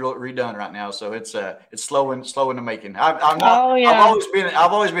 Website's being redone right now, so it's slow in the making. I'm not. Oh, yeah.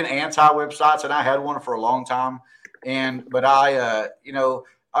 I've always been anti websites, and I had one for a long time. But I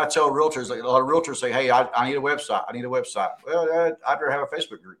tell realtors, like a lot of realtors say, hey, I need a website. I need a website. Well, I'd rather have a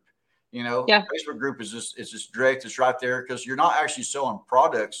Facebook group. Facebook group is just direct. It's right there because you're not actually selling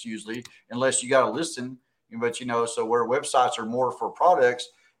products usually unless you got a listing. But so where websites are more for products,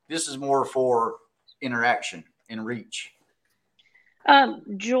 this is more for interaction and reach.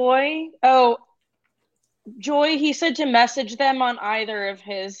 Joy, he said to message them on either of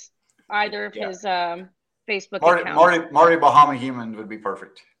his Facebook accounts. Marty Bahama Human would be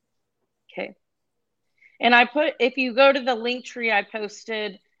perfect. Okay. And if you go to the link tree, I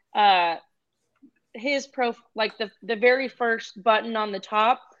posted his like the very first button on the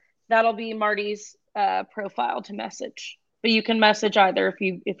top. That'll be Marty's profile to message. But you can message either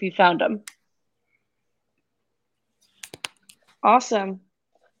if you found him. Awesome.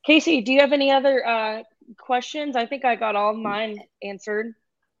 Casey, do you have any other questions? I think I got all mine answered.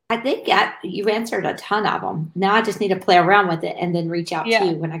 I think you answered a ton of them. Now I just need to play around with it and then reach out to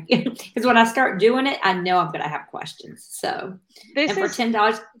you because when I start doing it, I know I'm going to have questions. So, for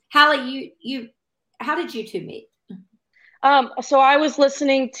 $10, Hallie, how did you two meet? So I was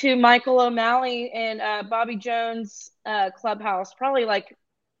listening to Michael O'Malley and Bobby Jones Clubhouse probably like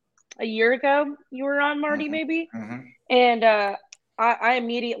a year ago. You were on, Marty, maybe? Mm-hmm. And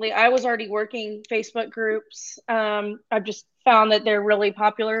I was already working Facebook groups. I've just found that they're really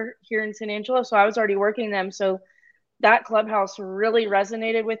popular here in San Angelo, so I was already working them. So that Clubhouse really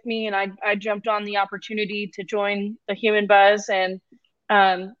resonated with me, and I jumped on the opportunity to join the Human Buzz. And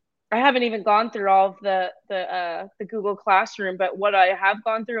I haven't even gone through all of the Google Classroom, but what I have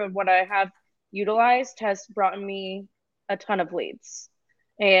gone through and what I have utilized has brought me a ton of leads,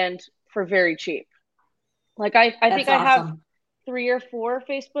 and for very cheap. Like I think I have 3 or 4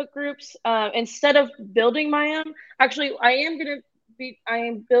 Facebook groups. Instead of building my own, actually, I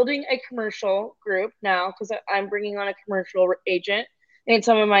am building a commercial group now because I'm bringing on a commercial agent, and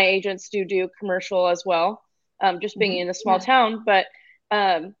some of my agents do commercial as well. Just being in a small town, but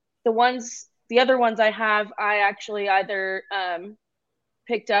the other ones I have, I actually either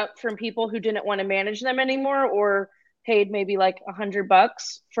picked up from people who didn't want to manage them anymore, or paid maybe like $100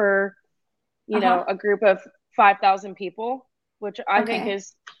 for a group of 5,000 people, which I think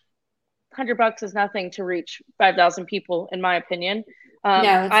is $100 is nothing to reach 5,000 people, in my opinion. No,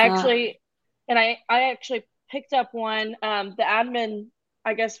 it's I actually picked up one. The admin,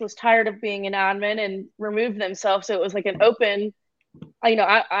 I guess, was tired of being an admin and removed themselves. So it was like an open,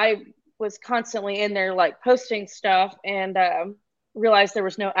 I was constantly in there like posting stuff, and realized there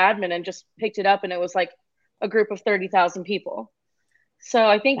was no admin and just picked it up, and it was like a group of 30,000 people. So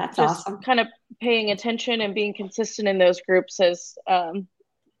I think that's just awesome. Kind of paying attention and being consistent in those groups it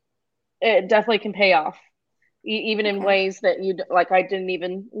definitely can pay off, even in ways that I didn't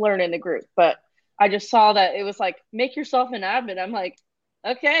even learn in the group. But I just saw that it was like, make yourself an admin. I'm like,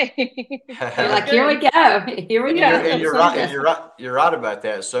 okay. You're like, here we go. Here we go. And you're right. You're right about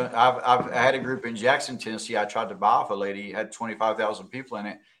that. So I had a group in Jackson, Tennessee. I tried to buy off a lady, had 25,000 people in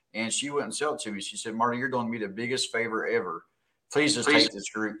it, and she wouldn't sell it to me. She said, Marty, you're doing me the biggest favor ever. Please just take this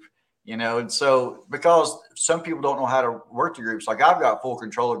group, and so because some people don't know how to work the groups, like I've got full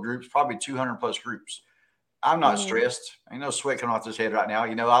control of groups, probably 200 plus groups. I'm not stressed. Ain't no sweat coming off this head right now.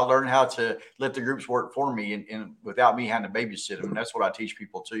 I learned how to let the groups work for me and without me having to babysit them. And that's what I teach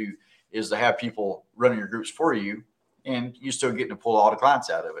people too, is to have people running your groups for you, and you still getting to pull all the clients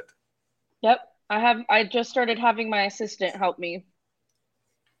out of it. Yep. I just started having my assistant help me.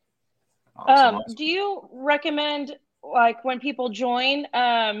 Awesome. Do you recommend, like, when people join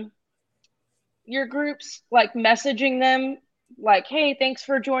your groups, like messaging them like, hey, thanks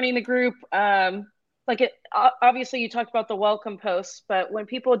for joining the group? Obviously you talked about the welcome posts, but when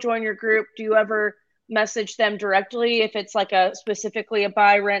people join your group, do you ever message them directly if it's like specifically a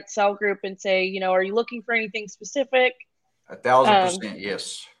buy, rent, sell group, and say, are you looking for anything specific? 1,000%,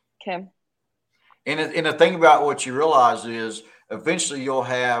 yes. Okay. And the thing about what you realize is eventually you'll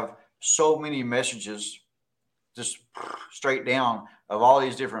have so many messages just straight down of all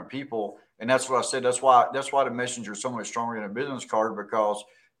these different people. And that's what I said. That's why the messenger is so much stronger than a business card, because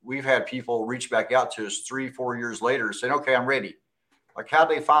we've had people reach back out to us 3-4 years later saying, okay, I'm ready. Like, how'd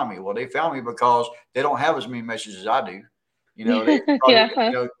they find me? Well, they found me because they don't have as many messages as I do. They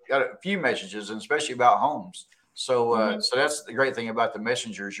probably, got a few messages, and especially about homes. So, so that's the great thing about the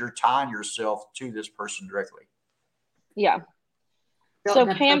messengers. You're tying yourself to this person directly. Yeah. So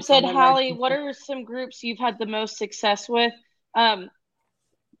Pam said, Hallie, what are some groups you've had the most success with?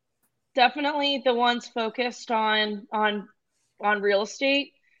 definitely the ones focused on real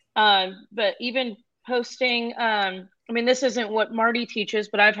estate. But even posting, I mean, this isn't what Marty teaches,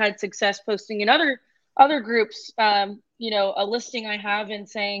 but I've had success posting in other groups. A listing I have and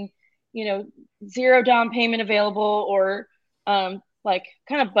saying, 0 down payment available, or like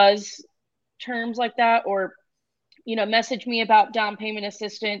kind of buzz terms like that, or message me about down payment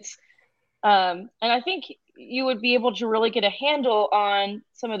assistance. And I think you would be able to really get a handle on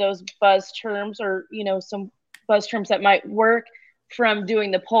some of those buzz terms, or some buzz terms that might work from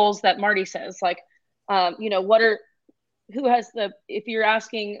doing the polls that Marty says. Like, if you're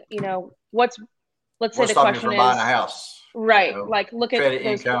asking, let's say the question is buying a house, right? Like, look at credit,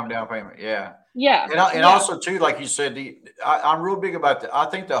 those income, down payment. Yeah. And also too, like you said, I'm real big about I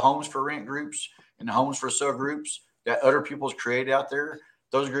think the homes for rent groups and the homes for sale groups that other people's created out there,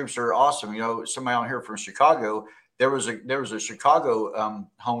 those groups are awesome. Somebody on here from Chicago, there was a Chicago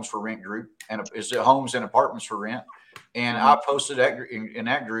homes for rent group, and it's homes and apartments for rent. And I posted that in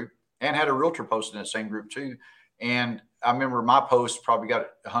that group, and had a realtor post in that same group too. And I remember my post probably got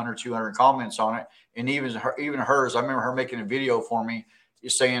 100, 200 comments on it. And even hers, I remember her making a video for me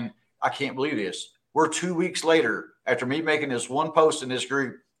saying, I can't believe this. We're 2 weeks later after me making this one post in this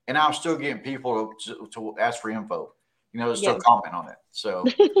group, and I'm still getting people to ask for info. Still comment on it. So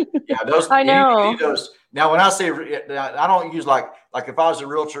yeah, those I know those. Now, when I say I don't use like if I was a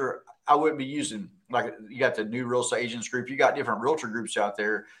realtor, I wouldn't be using, like, you got the new real estate agents group. You got different realtor groups out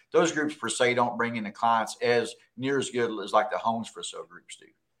there. Those groups per se don't bring in the clients as near as good as like the homes for sale groups do.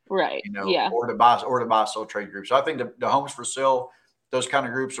 Right. Or the buy sell trade groups. So I think the homes for sale, those kind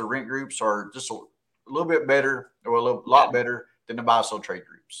of groups or rent groups are just a little bit better, or a lot better than the buy sell trade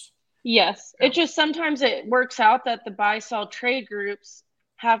groups. Yes. It just sometimes it works out that the buy sell trade groups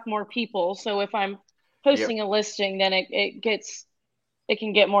have more people. So if I'm posting a listing, then it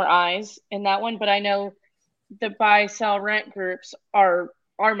can get more eyes in that one. But I know the buy sell rent groups are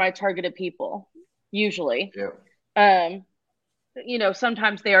my targeted people usually. Sometimes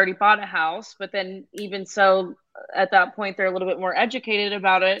they already bought a house, but then even so, at that point, they're a little bit more educated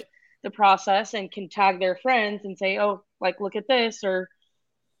about it, the process, and can tag their friends and say, oh, like, look at this, or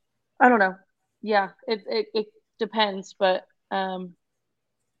I don't know. Yeah, it depends, but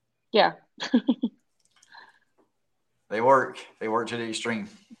yeah. They work to the extreme.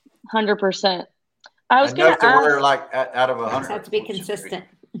 100%. I was enough to where, like, out of 100, have to be consistent.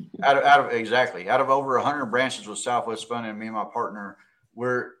 Out of over 100 branches with Southwest Fund and me and my partner,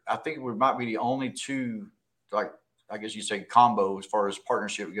 I think we might be the only two, like, I guess you say combo as far as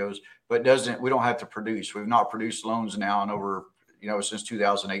partnership goes, but we don't have to produce. We've not produced loans now in over, since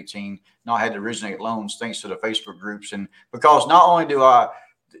 2018, not had to originate loans thanks to the Facebook groups. And because not only do I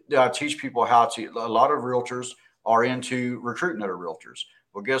teach people how to, a lot of realtors are into recruiting other realtors.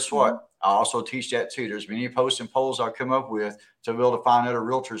 Well, guess what? I also teach that too. There's many posts and polls I come up with to be able to find other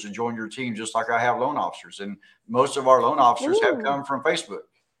realtors to join your team, just like I have loan officers. And most of our loan officers have come from Facebook.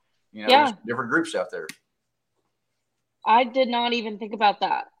 There's different groups out there. I did not even think about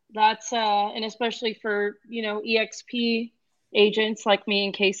that. That's and especially for, EXP agents like me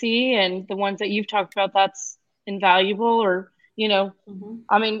and Casey, and the ones that you've talked about, that's invaluable. Or,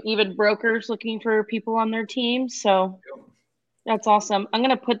 I mean, even brokers looking for people on their team. So that's awesome. I'm going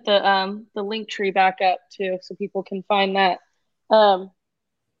to put the link tree back up too, so people can find that.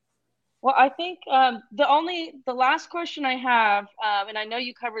 Well, I think the last question I have, and I know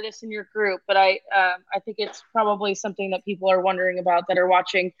you cover this in your group, but I think it's probably something that people are wondering about that are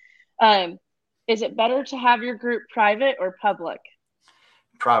watching. Is it better to have your group private or public?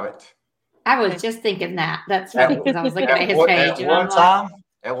 Private. I was just thinking that. That's funny, because I was looking at his page.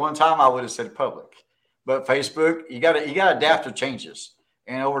 At one time, I would have said public, but Facebook, you got to adapt to changes.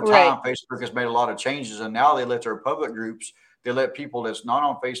 And over time, Facebook has made a lot of changes, and now they let their public groups. They let people that's not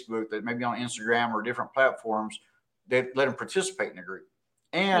on Facebook, that maybe on Instagram or different platforms, they let them participate in the group.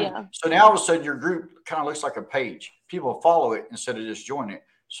 And so now all of a sudden your group kind of looks like a page. People follow it instead of just joining it.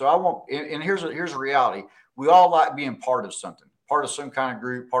 So here's a reality. We all like being part of something, part of some kind of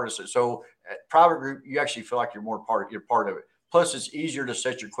group, so at private group, you actually feel like you're part of it. Plus, it's easier to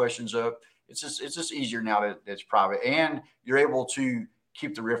set your questions up. It's just easier now that it's private, and you're able to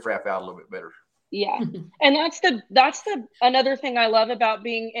keep the riffraff out a little bit better. Yeah. And that's the another thing I love about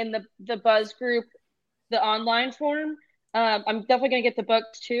being in the Buzz group, the online form. I'm definitely going to get the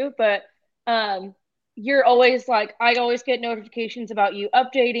books too, but you're always like, I always get notifications about you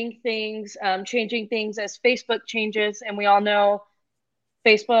updating things, changing things as Facebook changes. And we all know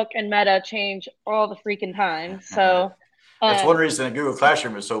Facebook and Meta change all the freaking time. So That's one reason the Google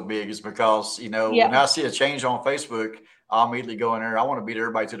Classroom is so big, is because, when I see a change on Facebook, I'll immediately go in there. I want to beat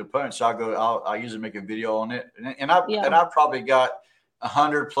everybody to the punch. So I'll usually make a video on it. And I've probably got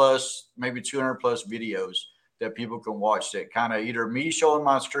 100 plus, maybe 200 plus videos that people can watch, that kind of either me showing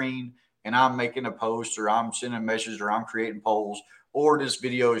my screen and I'm making a post, or I'm sending a message, or I'm creating polls, or this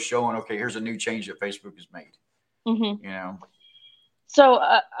video is showing, okay, here's a new change that Facebook has made. So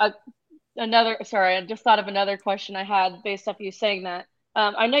I just thought of another question I had based off you saying that.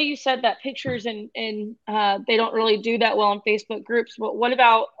 I know you said that pictures and they don't really do that well in Facebook groups, but what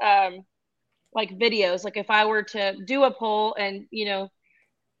about like videos? Like if I were to do a poll and,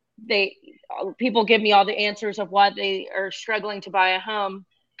 people give me all the answers of why they are struggling to buy a home,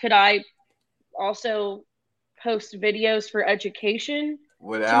 could I also post videos for education?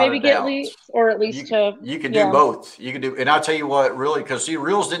 Without to maybe a get doubt. leads, or at least you can do both. You can do, and I'll tell you what, really, because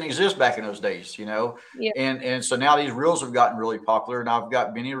reels didn't exist back in those days, and so now these reels have gotten really popular, and I've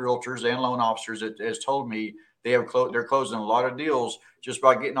got many realtors and loan officers that has told me they're closing a lot of deals just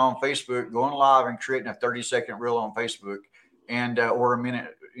by getting on Facebook, going live, and creating a 30-second reel on Facebook, and or a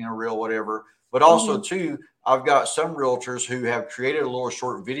minute, reel, whatever. But also too, I've got some realtors who have created a little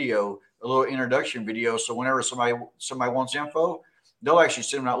short video, a little introduction video, so whenever somebody wants info, they'll actually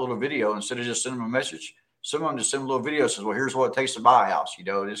send them that little video instead of just sending them a message. Some of them just send them a little video, says, well, here's what it takes to buy a house,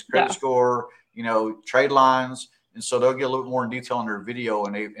 this credit score, trade lines. And so they'll get a little more in detail in their video,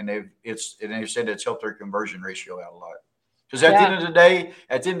 and they've said it's helped their conversion ratio out a lot. Because at the end of the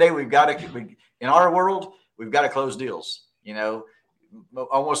day, we've got to, in our world, we've got to close deals.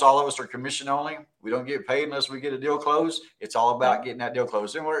 Almost all of us are commission only. We don't get paid unless we get a deal closed. It's all about getting that deal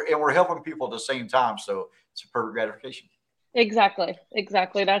closed, and we're helping people at the same time. So it's a perfect gratification. Exactly.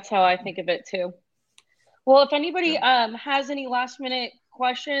 That's how I think of it too. Well, if anybody has any last minute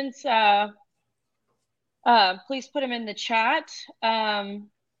questions, please put them in the chat.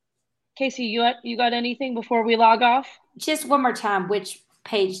 Casey, you got anything before we log off? Just one more time, which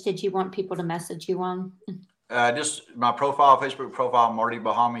page did you want people to message you on? Just my Facebook profile, Marty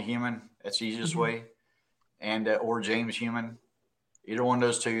Bahama Human. That's the easiest way, and or James Human. Either one of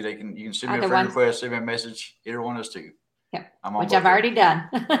those two, you can send me a friend request, send me a message. Either one of those two. Yep. Which I've already done.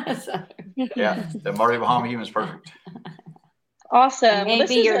 Yeah, the Marty Bahama Human is perfect. Awesome.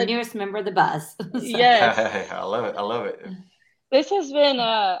 Maybe your newest member of the buzz. Yes. I love it. This has been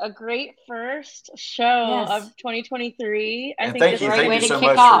a great first show of 2023. I think thank you so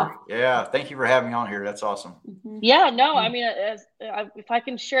much. Thank you for having me on here. That's awesome. Yeah, no, I mean, if I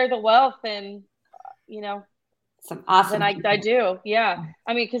can share the wealth, and some awesome. Then I do. Yeah.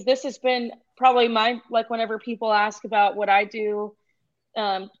 I mean, because this has been probably whenever people ask about what I do,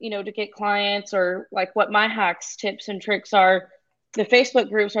 to get clients, or like what my hacks, tips, and tricks are, the Facebook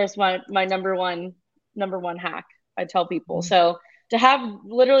groups are my number one hack. I tell people. So to have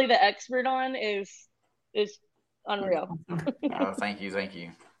literally the expert on is unreal. Oh, thank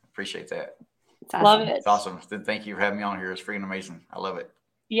you. Appreciate that. Awesome. Love it. It's awesome. Thank you for having me on here. It's freaking amazing. I love it.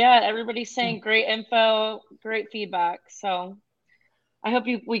 Yeah, everybody's saying great info, great feedback. So I hope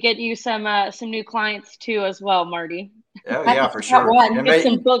we get you some new clients too as well, Marty. Oh yeah, for sure. Get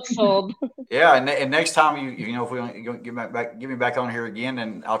some books sold. Yeah, and next time if we get me back on here again,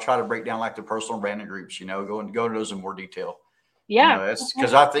 and I'll try to break down like the personal branding groups. Go into those in more detail. Yeah, that's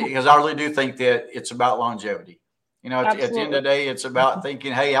because I really do think that it's about longevity. At the end of the day, it's about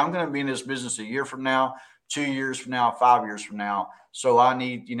thinking, hey, I'm going to be in this business a year from now, 2 years from now, 5 years from now. So I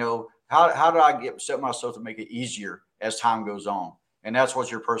need, how do I set myself to make it easier as time goes on? And that's what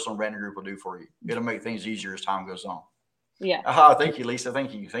your personal branding group will do for you. It'll make things easier as time goes on. Yeah. Thank you, Lisa.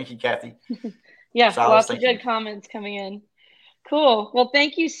 Thank you, Kathy. Yeah, lots of good comments coming in. Cool. Well,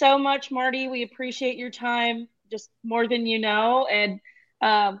 thank you so much, Marty. We appreciate your time, just more than you know. And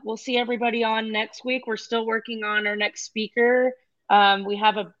we'll see everybody on next week. We're still working on our next speaker. We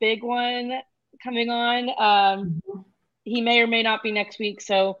have a big one coming on. He may or may not be next week,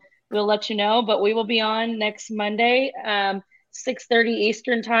 so we'll let you know. But we will be on next Monday, 6:30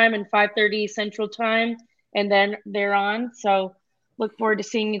 Eastern time and 5:30 Central time. And then they're on. So look forward to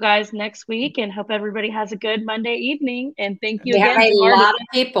seeing you guys next week, and hope everybody has a good Monday evening. And thank you again. We have a lot of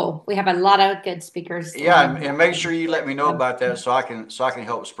people. We have a lot of good speakers. Yeah, and make sure you let me know about that so I can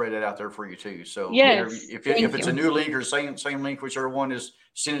help spread it out there for you too. So yes, if it's a new link or same link, whichever one is,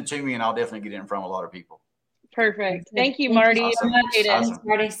 send it to me, and I'll definitely get it in front of a lot of people. Perfect. Thank you, Marty. Awesome. Thanks,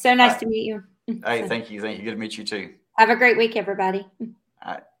 Marty. So nice to meet you. Hey, thank you. Good to meet you too. Have a great week, everybody. All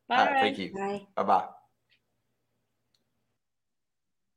right. Bye. All right, thank you. Bye. Bye-bye.